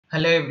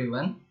Hello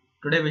everyone.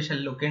 Today we shall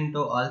look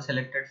into all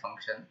selected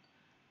function.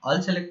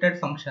 All selected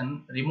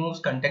function removes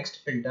context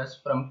filters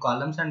from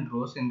columns and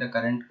rows in the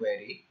current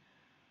query.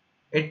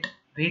 It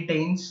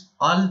retains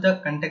all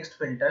the context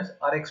filters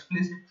or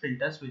explicit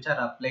filters which are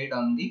applied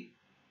on the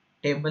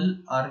table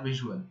or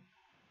visual.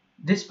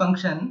 This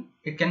function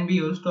it can be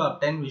used to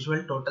obtain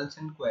visual totals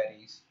in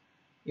queries.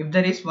 If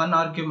there is one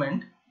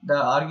argument,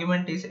 the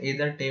argument is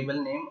either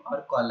table name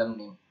or column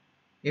name.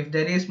 If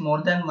there is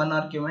more than one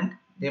argument,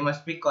 they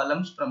must be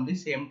columns from the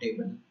same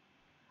table.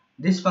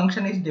 This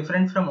function is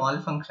different from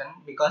all function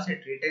because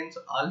it retains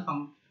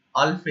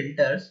all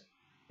filters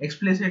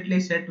explicitly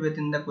set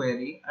within the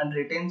query and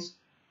retains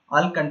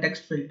all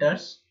context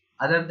filters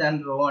other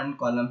than row and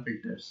column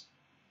filters.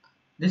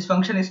 This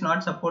function is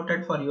not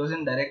supported for use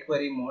in direct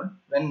query mode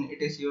when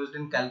it is used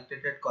in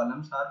calculated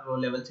columns or row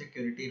level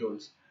security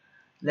rules.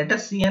 Let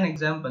us see an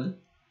example.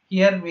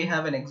 Here we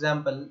have an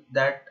example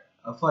that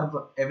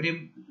for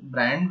every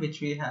brand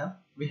which we have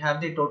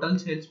the total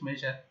sales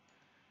measure.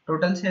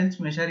 Total sales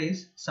measure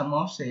is sum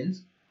of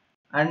sales,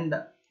 and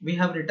we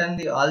have written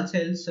the all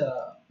sales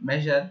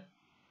measure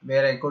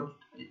where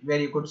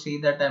you could see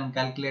that I am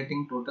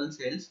calculating total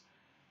sales,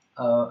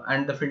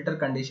 and the filter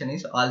condition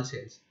is all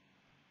sales.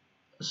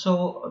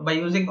 So by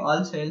using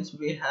all sales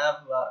we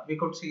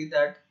could see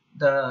that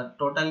the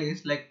total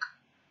is like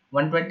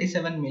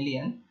 127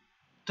 million,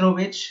 through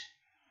which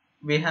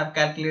we have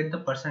calculated the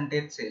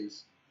percentage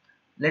sales.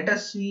 Let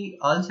us see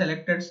all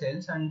selected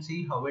sales and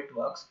see how it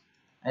works.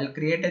 I'll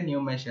create a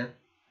new measure.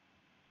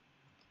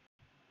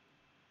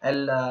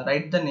 I'll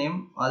write the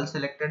name all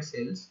selected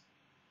sales.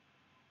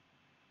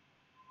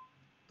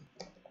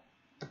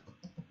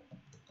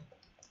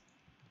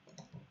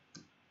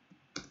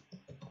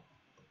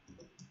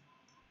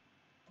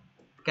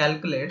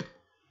 Calculate.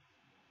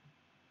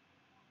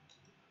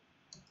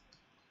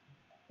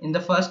 In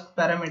the first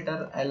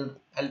parameter,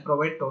 I'll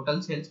provide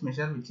total sales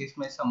measure, which is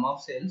my sum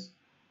of sales.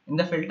 In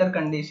the filter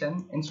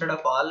condition, instead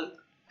of all,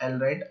 I'll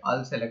write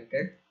all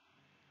selected.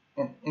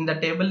 In the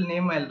table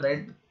name, I'll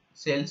write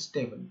sales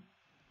table.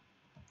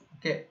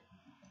 Okay,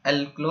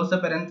 I'll close the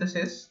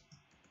parenthesis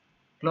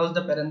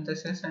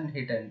and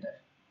hit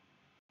enter.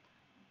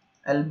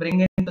 I'll bring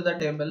it into the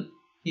table.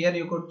 Here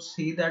you could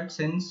see that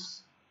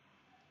since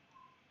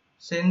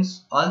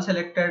all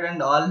selected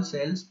and all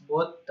sales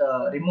both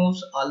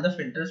removes all the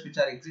filters which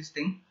are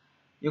existing,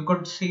 you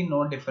could see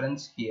no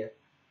difference here.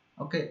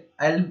 Okay,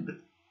 I'll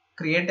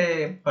create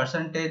a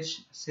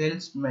percentage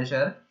sales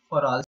measure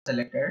for all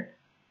selected,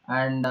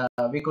 and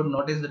we could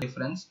notice the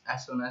difference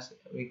as soon as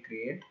we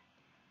create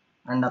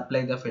and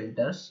apply the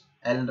filters.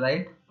 I'll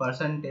write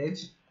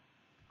percentage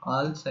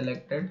all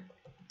selected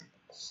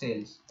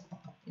sales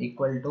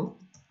equal to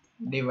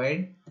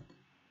divide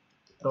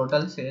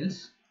total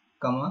sales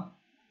comma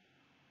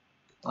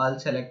all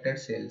selected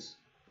sales.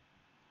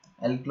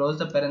 I'll close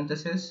the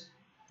parenthesis,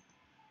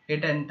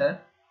 hit enter.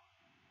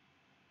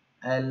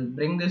 I'll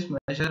bring this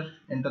measure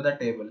into the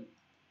table.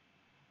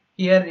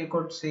 Here you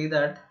could see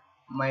that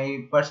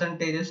my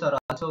percentages are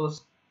also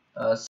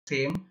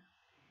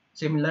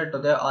similar to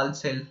the all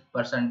sales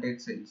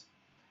percentage sales.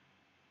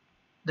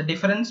 The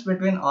difference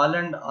between all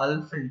and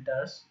all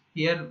filters,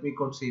 here we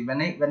could see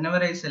whenever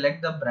I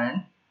select the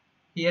brand,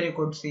 here you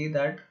could see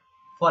that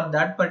for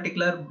that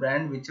particular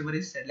brand whichever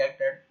is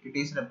selected, it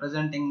is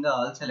representing the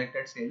all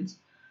selected sales,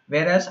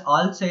 whereas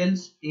all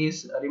sales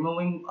is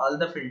removing all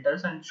the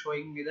filters and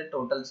showing me the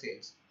total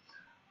sales.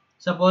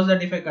 Suppose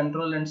that if I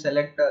control and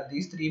select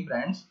these three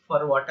brands,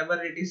 for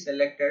whatever it is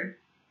selected,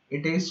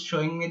 it is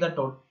showing me the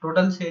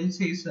total sales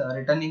is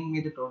returning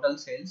me the total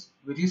sales,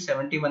 which is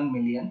 71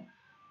 million.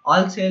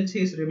 All sales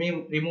is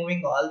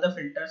removing all the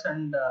filters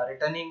and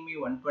returning me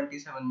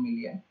 127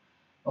 million.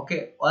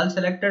 Okay, all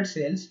selected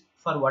sales,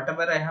 for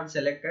whatever I have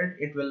selected,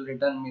 it will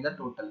return me the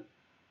total.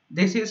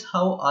 This is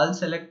how all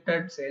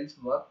selected sales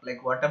work.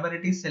 Like whatever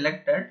it is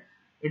selected,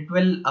 it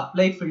will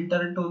apply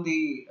filter to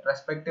the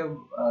respective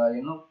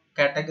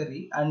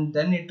category, and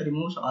then it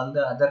removes all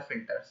the other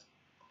filters.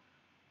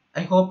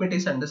 I hope it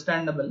is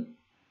understandable.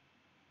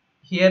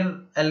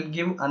 Here I'll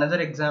give another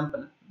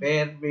example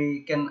where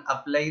we can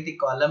apply the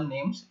column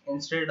names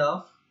instead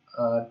of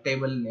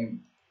table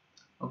name.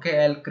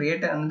 Okay, I'll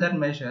create another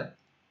measure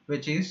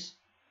which is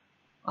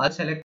all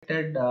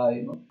selected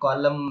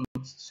column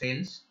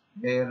sales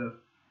where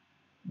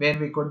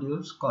we could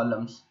use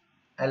columns.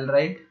 I'll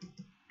write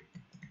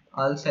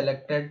all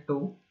selected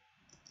to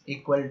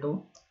equal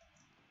to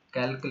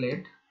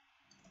calculate.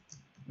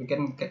 We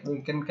can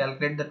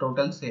calculate the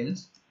total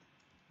sales.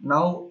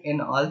 Now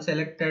in all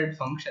selected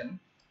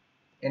function,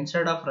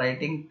 instead of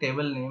writing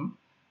table name,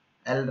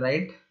 I'll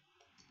write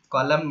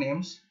column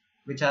names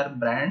which are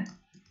brand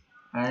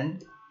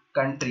and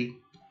country.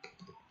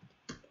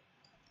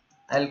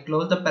 I'll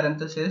close the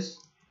parenthesis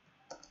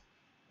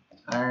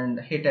and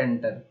hit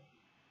enter.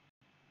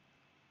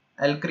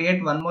 I'll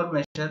create one more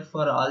measure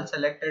for all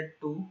selected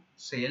to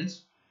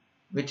sales,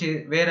 which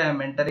is where I am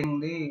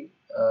entering the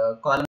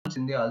columns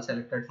in the all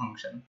selected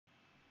function,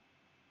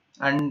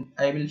 and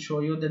I will show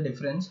you the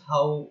difference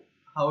how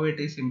how it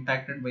is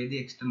impacted by the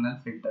external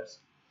filters.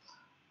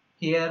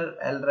 Here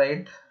I'll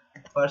write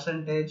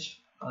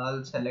percentage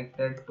all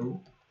selected to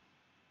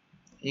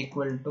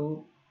equal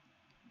to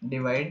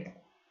divide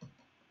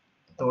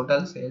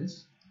total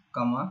sales,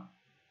 comma,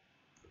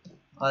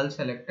 all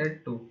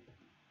selected to.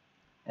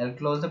 I'll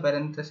close the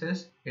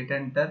parenthesis, hit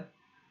enter.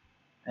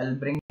 I'll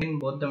bring in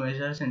both the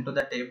measures into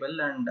the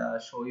table and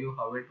show you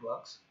how it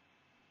works.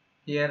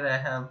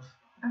 Here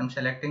I'm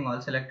selecting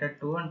all selected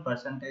to and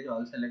percentage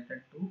all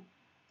selected to.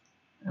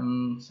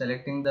 I'm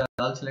selecting the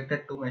all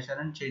selected to measure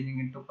and changing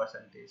it to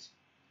percentage.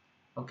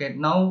 Okay,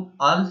 now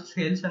all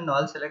sales and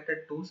all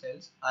selected to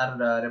sales are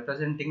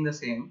representing the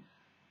same.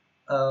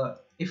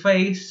 If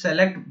I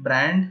select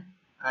brand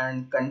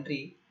and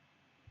country,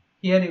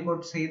 here you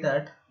could see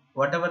that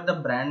whatever the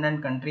brand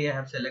and country I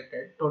have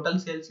selected, total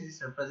sales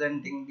is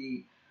representing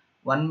the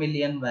 1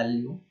 million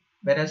value,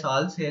 whereas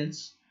all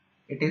sales,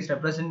 it is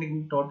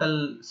representing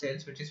total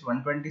sales which is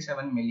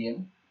 127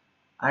 million,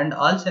 and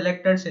all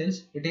selected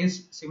sales, it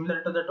is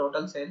similar to the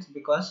total sales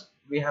because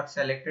we have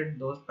selected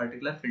those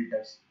particular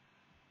filters.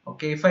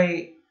 Okay, if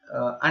I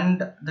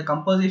and the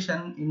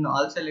composition in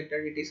all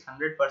selected, it is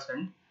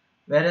 100%,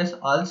 whereas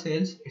all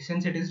sales,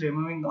 since it is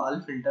removing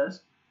all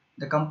filters,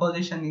 the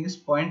composition is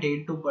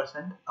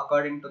 0.82%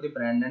 according to the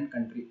brand and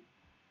country.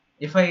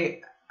 If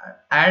I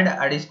add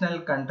additional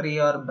country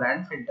or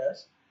brand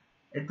filters,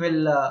 it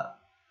will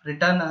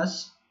return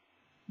us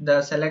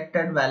the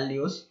selected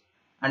values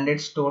and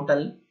its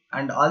total,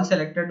 and all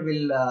selected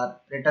will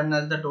return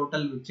us the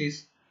total which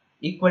is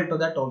equal to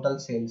the total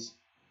sales.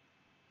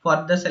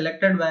 For the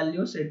selected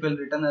values, it will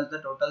return as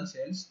the total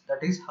sales.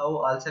 That is how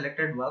all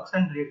selected works,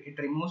 and it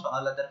removes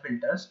all other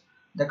filters.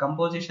 The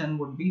composition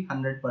would be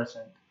 100%.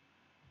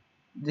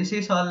 This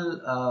is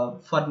all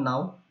for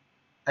now.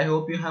 I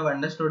hope you have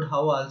understood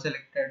how all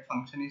selected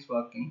function is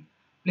working.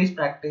 Please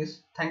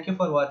practice. Thank you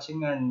for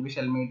watching, and we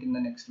shall meet in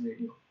the next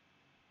video.